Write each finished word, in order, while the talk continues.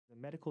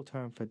medical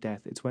term for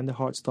death. It's when the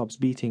heart stops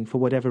beating for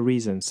whatever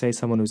reason. Say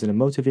someone who's in a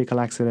motor vehicle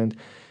accident,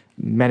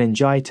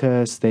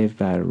 meningitis, they've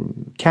had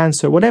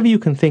cancer, whatever you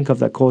can think of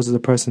that causes a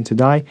person to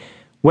die.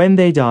 When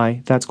they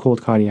die, that's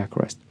called cardiac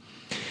arrest.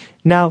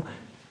 Now,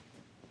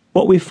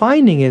 what we're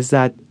finding is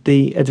that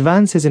the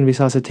advances in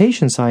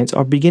resuscitation science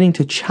are beginning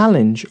to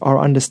challenge our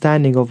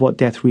understanding of what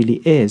death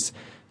really is.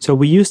 So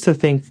we used to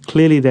think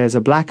clearly there's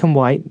a black and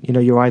white,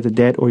 you're either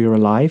dead or you're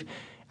alive.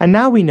 And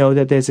now we know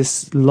that there's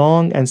this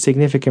long and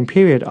significant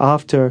period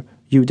after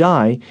you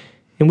die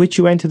in which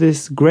you enter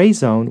this gray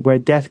zone where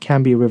death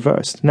can be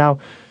reversed. Now,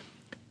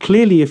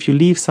 clearly, if you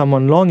leave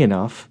someone long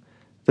enough,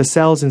 the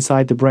cells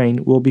inside the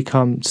brain will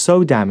become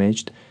so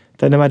damaged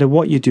that no matter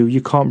what you do,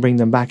 you can't bring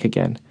them back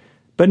again.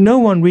 But no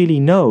one really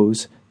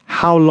knows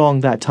how long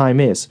that time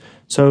is.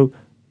 So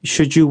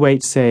should you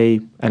wait,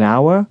 say, an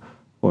hour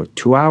or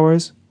 2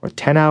 hours or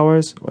 10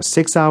 hours or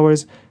 6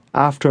 hours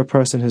after a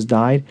person has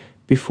died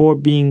before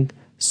being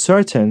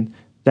certain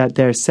that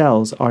their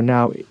cells are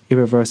now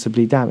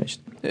irreversibly damaged?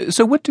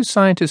 So what do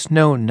scientists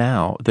know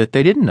now that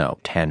they didn't know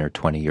 10 or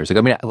 20 years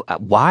ago? I mean,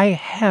 why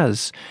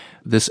has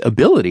this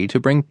ability to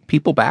bring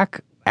people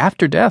back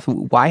after death,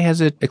 why has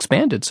it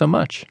expanded so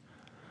much?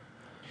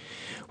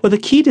 Well, the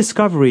key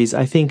discoveries,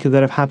 I think,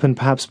 that have happened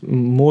perhaps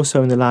more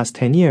so in the last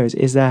 10 years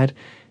is that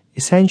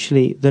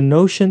essentially the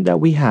notion that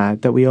we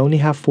had that we only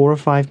have 4 or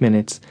 5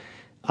 minutes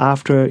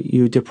after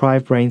you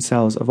deprive brain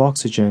cells of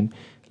oxygen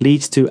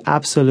leads to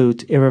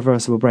absolute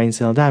irreversible brain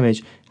cell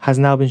damage has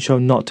now been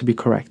shown not to be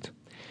correct.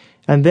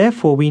 And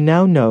therefore, we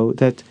now know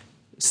that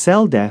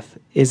cell death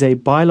is a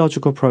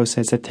biological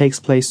process that takes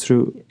place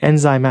through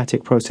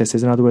enzymatic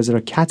processes. In other words, there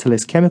are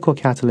catalysts, chemical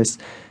catalysts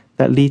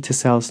that lead to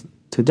cells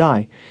to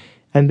die.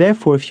 And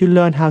therefore, if you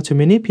learn how to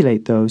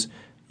manipulate those,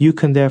 you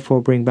can therefore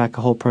bring back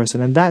a whole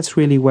person. And that's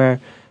really where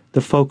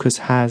the focus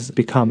has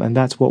become, and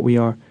that's what we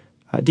are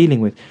dealing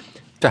with.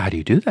 So how do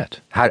you do that?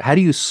 How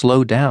do you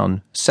slow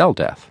down cell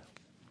death?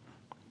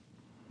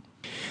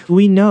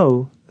 We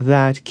know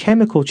that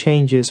chemical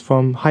changes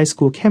from high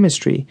school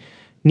chemistry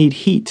need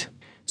heat.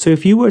 So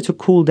if you were to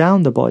cool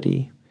down the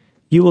body,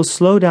 you will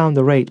slow down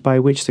the rate by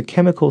which the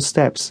chemical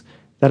steps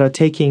that are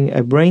taking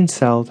a brain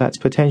cell that's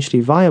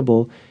potentially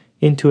viable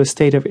into a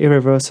state of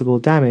irreversible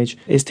damage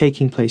is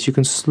taking place. You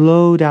can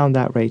slow down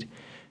that rate.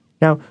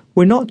 Now,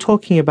 we're not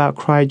talking about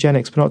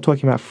cryogenics, we're not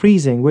talking about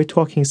freezing, we're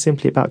talking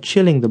simply about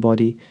chilling the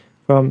body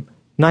from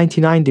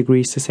 99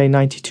 degrees to, say,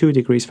 92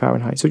 degrees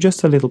Fahrenheit, so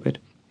just a little bit.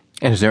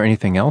 And is there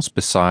anything else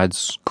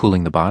besides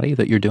cooling the body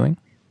that you're doing?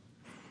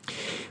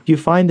 You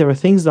find there are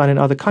things done in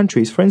other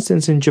countries. For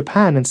instance, in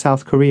Japan and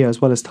South Korea,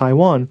 as well as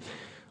Taiwan,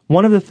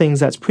 one of the things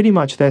that's pretty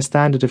much their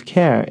standard of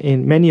care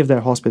in many of their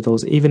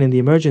hospitals, even in the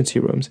emergency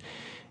rooms,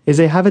 is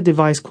they have a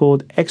device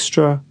called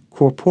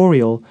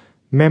extracorporeal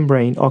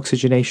membrane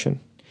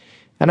oxygenation.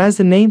 And as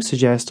the name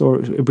suggests, or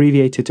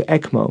abbreviated to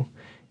ECMO,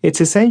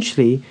 it's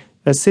essentially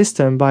a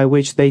system by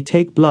which they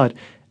take blood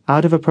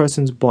out of a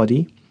person's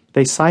body,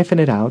 they siphon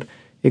it out,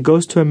 it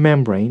goes to a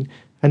membrane,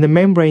 and the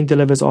membrane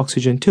delivers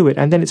oxygen to it,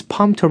 and then it's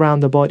pumped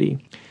around the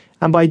body.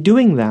 And by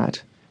doing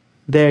that,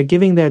 they're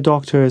giving their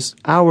doctors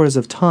hours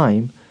of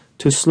time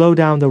to slow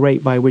down the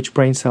rate by which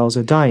brain cells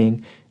are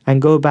dying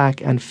and go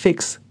back and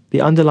fix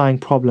the underlying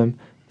problem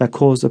that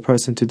caused the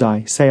person to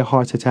die, say a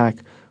heart attack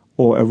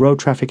or a road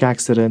traffic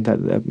accident, that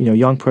a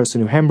young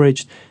person who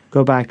hemorrhaged,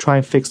 go back, try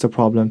and fix the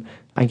problem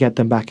and get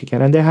them back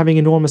again. And they're having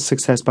enormous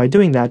success by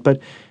doing that.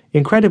 But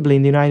incredibly,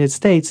 in the United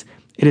States,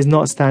 it is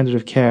not standard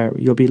of care.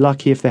 You'll be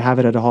lucky if they have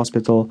it at a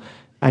hospital,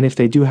 and if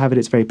they do have it,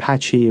 it's very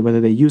patchy,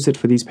 whether they use it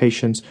for these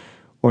patients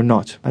or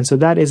not. And so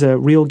that is a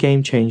real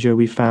game changer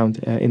we found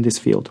in this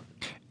field.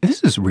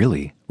 This is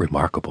really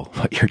remarkable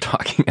what you're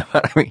talking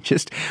about. I mean,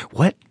 just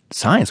what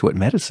science, what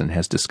medicine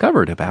has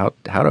discovered about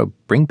how to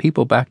bring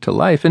people back to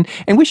life. And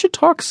we should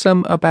talk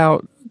some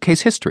about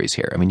case histories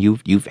here. I mean,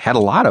 you've had a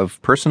lot of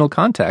personal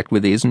contact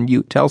with these, and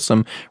you tell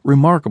some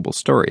remarkable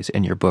stories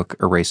in your book,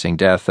 Erasing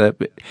Death.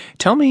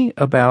 Tell me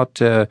about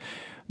Joe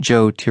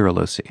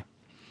Tirolosi.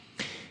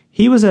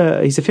 He's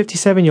a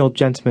 57-year-old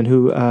gentleman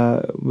who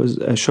was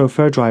a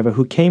chauffeur driver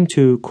who came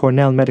to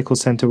Cornell Medical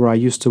Center where I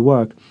used to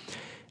work.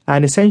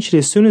 And essentially,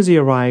 as soon as he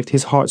arrived,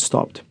 his heart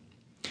stopped.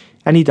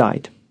 And he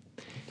died.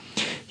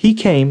 He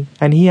came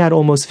and he had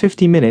almost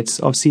 50 minutes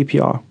of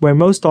CPR, where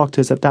most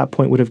doctors at that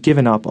point would have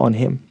given up on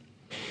him.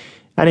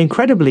 And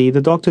incredibly, the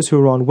doctors who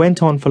were on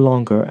went on for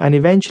longer, and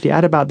eventually,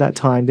 at about that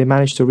time, they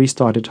managed to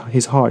restart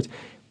his heart,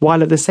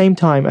 while at the same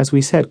time, as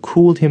we said,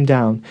 cooled him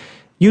down,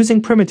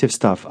 using primitive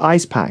stuff,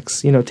 ice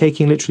packs,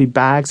 taking literally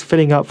bags,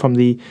 filling up from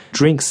the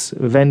drinks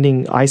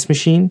vending ice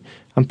machine,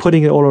 and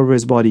putting it all over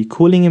his body,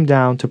 cooling him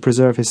down to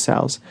preserve his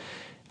cells.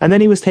 And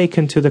then he was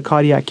taken to the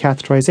cardiac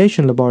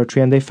catheterization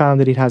laboratory, and they found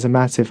that he has a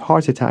massive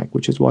heart attack,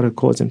 which is what had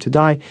caused him to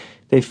die.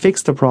 They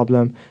fixed the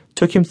problem,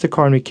 took him to the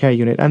coronary care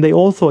unit, and they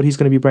all thought he's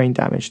going to be brain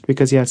damaged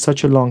because he had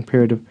such a long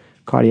period of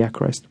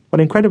cardiac arrest. But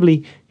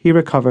incredibly, he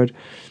recovered,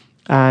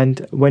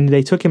 and when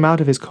they took him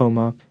out of his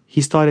coma,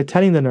 he started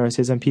telling the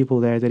nurses and people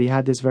there that he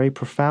had this very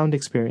profound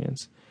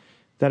experience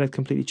that had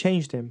completely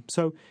changed him.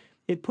 So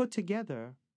it put together